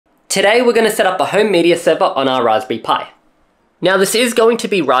Today we're going to set up a home media server on our Raspberry Pi. Now this is going to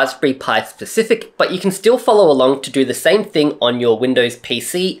be Raspberry Pi specific, but you can still follow along to do the same thing on your Windows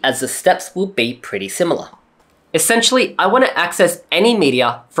PC as the steps will be pretty similar. Essentially, I want to access any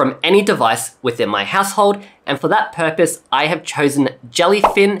media from any device within my household, and for that purpose, I have chosen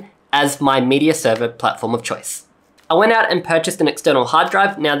Jellyfin as my media server platform of choice. I went out and purchased an external hard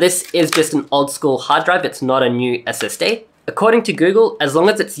drive. Now this is just an old school hard drive, it's not a new SSD. According to Google, as long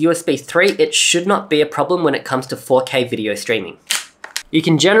as it's USB 3, it should not be a problem when it comes to 4K video streaming. You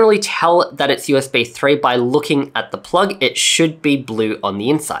can generally tell that it's USB 3 by looking at the plug. It should be blue on the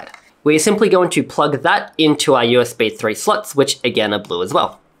inside. We're simply going to plug that into our USB 3 slots, which again are blue as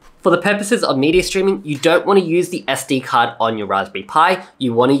well. For the purposes of media streaming, you don't want to use the SD card on your Raspberry Pi.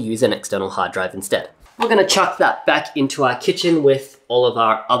 You want to use an external hard drive instead. We're going to chuck that back into our kitchen with all of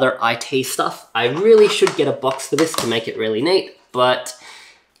our other IT stuff. I really should get a box for this to make it really neat, but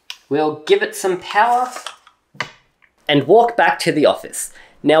we'll give it some power and walk back to the office.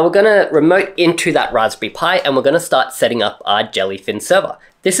 Now we're going to remote into that Raspberry Pi and we're going to start setting up our Jellyfin server.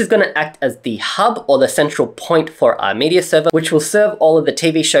 This is going to act as the hub or the central point for our media server, which will serve all of the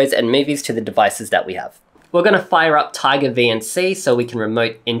TV shows and movies to the devices that we have. We're going to fire up Tiger VNC so we can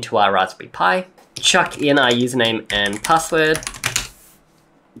remote into our Raspberry Pi. Chuck in our username and password.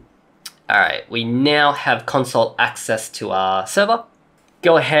 All right, we now have console access to our server.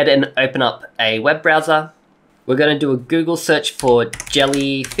 Go ahead and open up a web browser. We're going to do a Google search for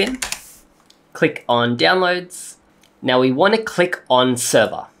Jellyfin. Click on downloads. Now we want to click on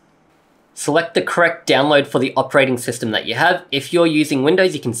server. Select the correct download for the operating system that you have. If you're using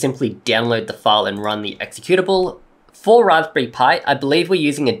Windows, you can simply download the file and run the executable. For Raspberry Pi, I believe we're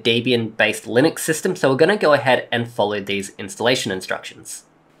using a Debian-based Linux system, so we're going to go ahead and follow these installation instructions.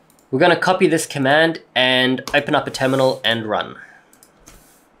 We're going to copy this command and open up a terminal and run.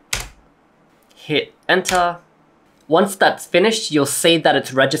 Hit enter. Once that's finished, you'll see that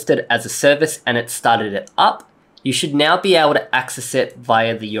it's registered as a service and it started it up. You should now be able to access it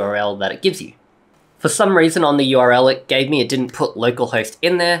via the URL that it gives you. For some reason on the URL it gave me, it didn't put localhost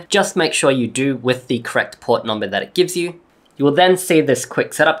in there. Just make sure you do with the correct port number that it gives you. You will then see this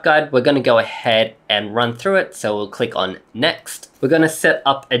quick setup guide. We're going to go ahead and run through it. So we'll click on next. We're going to set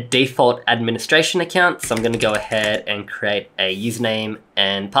up a default administration account. So I'm going to go ahead and create a username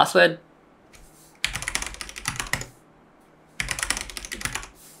and password.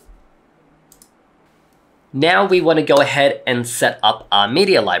 Now we want to go ahead and set up our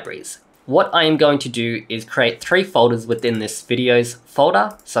media libraries. What I am going to do is create 3 folders within this videos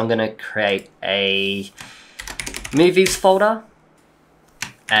folder. So I'm going to create a movies folder,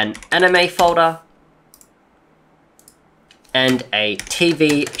 an anime folder, and a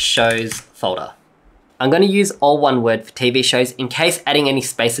TV shows folder. I'm going to use all one word for TV shows in case adding any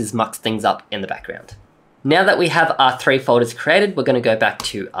spaces mucks things up in the background. Now that we have our 3 folders created, we're going to go back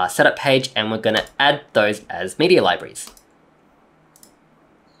to our setup page and we're going to add those as media libraries.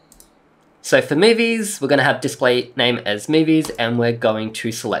 So for movies, we're going to have display name as movies and we're going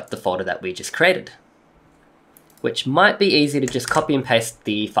to select the folder that we just created, which might be easy to just copy and paste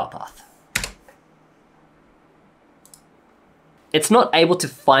the file path. It's not able to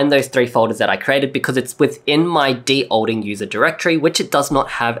find those 3 folders that I created because it's within my deolding user directory, which it does not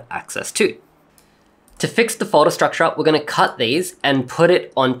have access to. To fix the folder structure up, we're going to cut these and put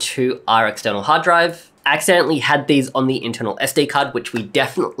it onto our external hard drive. I accidentally had these on the internal SD card, which we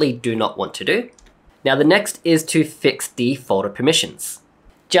definitely do not want to do. Now the next is to fix the folder permissions.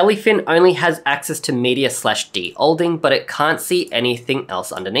 Jellyfin only has access to media/deolding, but it can't see anything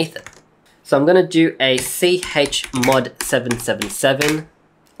else underneath it. So I'm going to do a chmod 777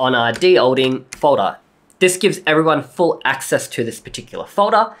 on our deolding folder. This gives everyone full access to this particular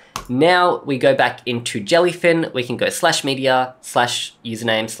folder. Now we go back into Jellyfin, we can go /media,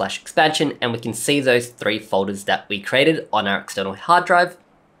 /username, /expansion, and we can see those 3 folders that we created on our external hard drive.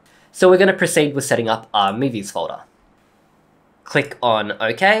 So we're going to proceed with setting up our movies folder. Click on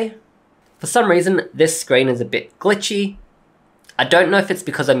OK. For some reason, this screen is a bit glitchy. I don't know if it's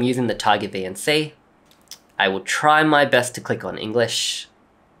because I'm using the Tiger VNC. I will try my best to click on English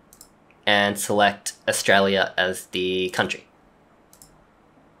and select Australia as the country.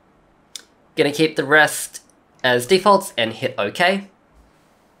 Gonna keep the rest as defaults and hit OK.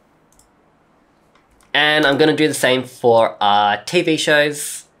 And I'm gonna do the same for our TV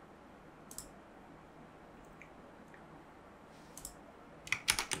shows.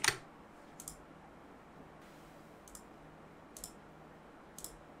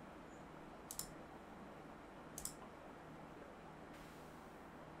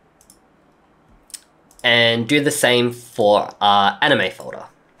 And do the same for our anime folder.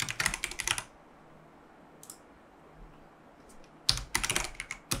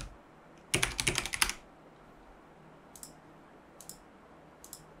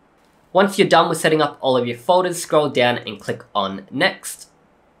 Once you're done with setting up all of your folders, scroll down and click on Next.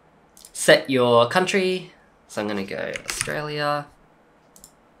 Set your country. So I'm going to go Australia.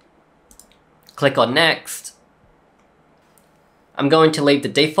 Click on Next. I'm going to leave the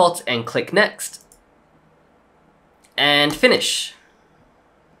defaults and click Next. And finish.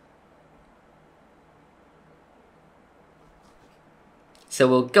 So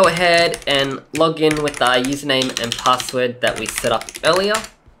we'll go ahead and log in with our username and password that we set up earlier.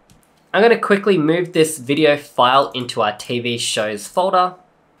 I'm going to quickly move this video file into our TV shows folder.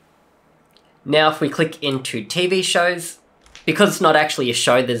 Now if we click into TV shows, because it's not actually a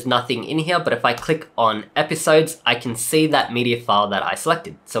show, there's nothing in here, but if I click on episodes, I can see that media file that I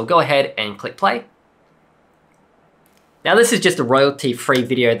selected. So we'll go ahead and click play. Now this is just a royalty-free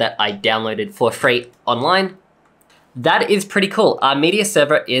video that I downloaded for free online. That is pretty cool. Our media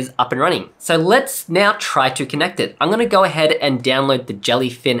server is up and running. So let's now try to connect it. I'm going to go ahead and download the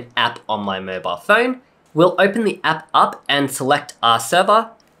Jellyfin app on my mobile phone. We'll open the app up and select our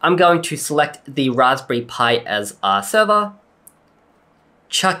server. I'm going to select the Raspberry Pi as our server.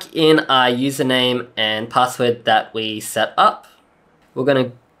 Chuck in our username and password that we set up. We're going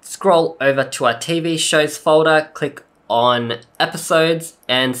to scroll over to our TV shows folder, click on episodes,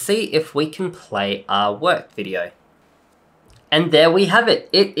 and see if we can play our work video. And there we have it.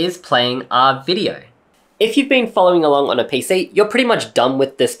 It is playing our video. If you've been following along on a PC, you're pretty much done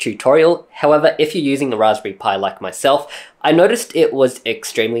with this tutorial. However, if you're using the Raspberry Pi like myself, I noticed it was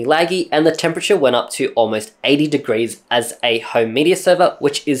extremely laggy and the temperature went up to almost 80 degrees as a home media server,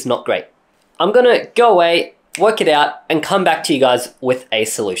 which is not great. I'm gonna go away, work it out, and come back to you guys with a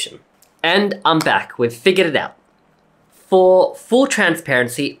solution. And I'm back. We've figured it out. For full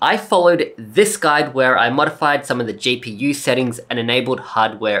transparency, I followed this guide where I modified some of the GPU settings and enabled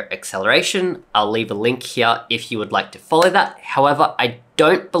hardware acceleration. I'll leave a link here if you would like to follow that. However, I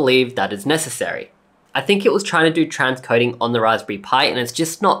don't believe that is necessary. I think it was trying to do transcoding on the Raspberry Pi and it's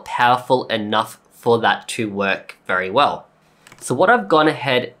just not powerful enough for that to work very well. So what I've gone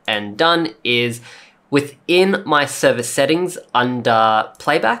ahead and done is within my server settings under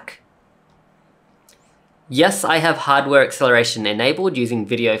playback, yes, I have hardware acceleration enabled using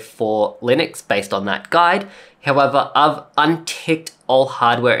Video for Linux based on that guide. However, I've unticked all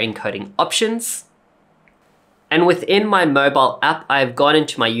hardware encoding options. And within my mobile app, I've gone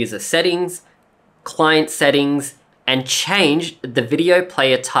into my user settings, client settings, and changed the video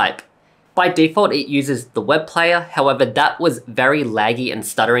player type. By default, it uses the web player. However, that was very laggy and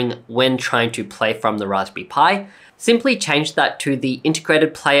stuttering when trying to play from the Raspberry Pi. Simply change that to the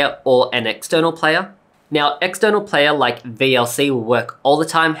integrated player or an external player. Now, external player like VLC will work all the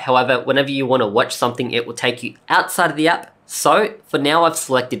time. However, whenever you want to watch something, it will take you outside of the app. So for now, I've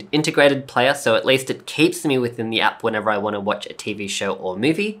selected integrated player, so at least it keeps me within the app whenever I want to watch a TV show or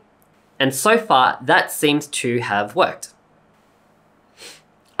movie. And so far, that seems to have worked.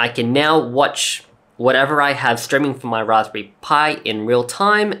 I can now watch whatever I have streaming from my Raspberry Pi in real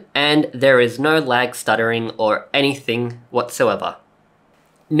time, and there is no lag, stuttering, or anything whatsoever.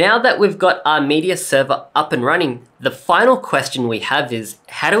 Now that we've got our media server up and running, the final question we have is,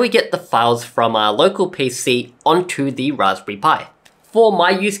 how do we get the files from our local PC onto the Raspberry Pi? For my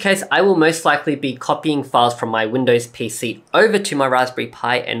use case, I will most likely be copying files from my Windows PC over to my Raspberry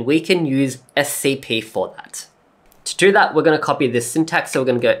Pi, and we can use SCP for that. To do that, we're going to copy this syntax. So we're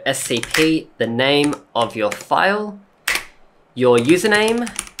going to go SCP, the name of your file, your username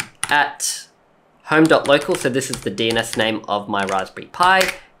at home.local, so this is the DNS name of my Raspberry Pi,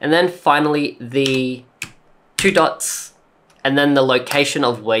 and then finally the 2 dots, and then the location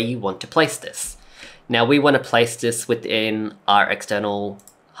of where you want to place this. Now we want to place this within our external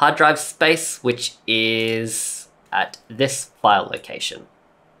hard drive space, which is at this file location.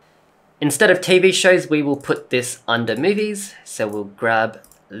 Instead of TV shows, we will put this under movies, so we'll grab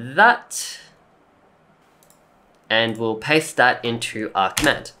that, and we'll paste that into our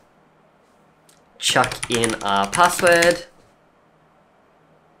command. Chuck in our password.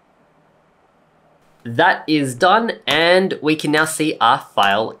 That is done, and we can now see our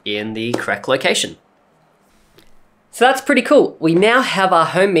file in the correct location. So that's pretty cool. We now have our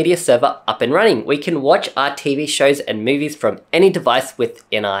home media server up and running. We can watch our TV shows and movies from any device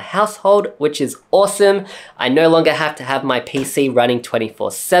within our household, which is awesome. I no longer have to have my PC running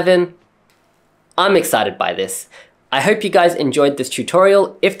 24/7. I'm excited by this. I hope you guys enjoyed this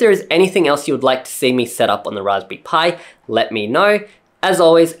tutorial. If there is anything else you would like to see me set up on the Raspberry Pi, let me know. As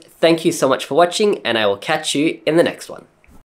always, thank you so much for watching, and I will catch you in the next one.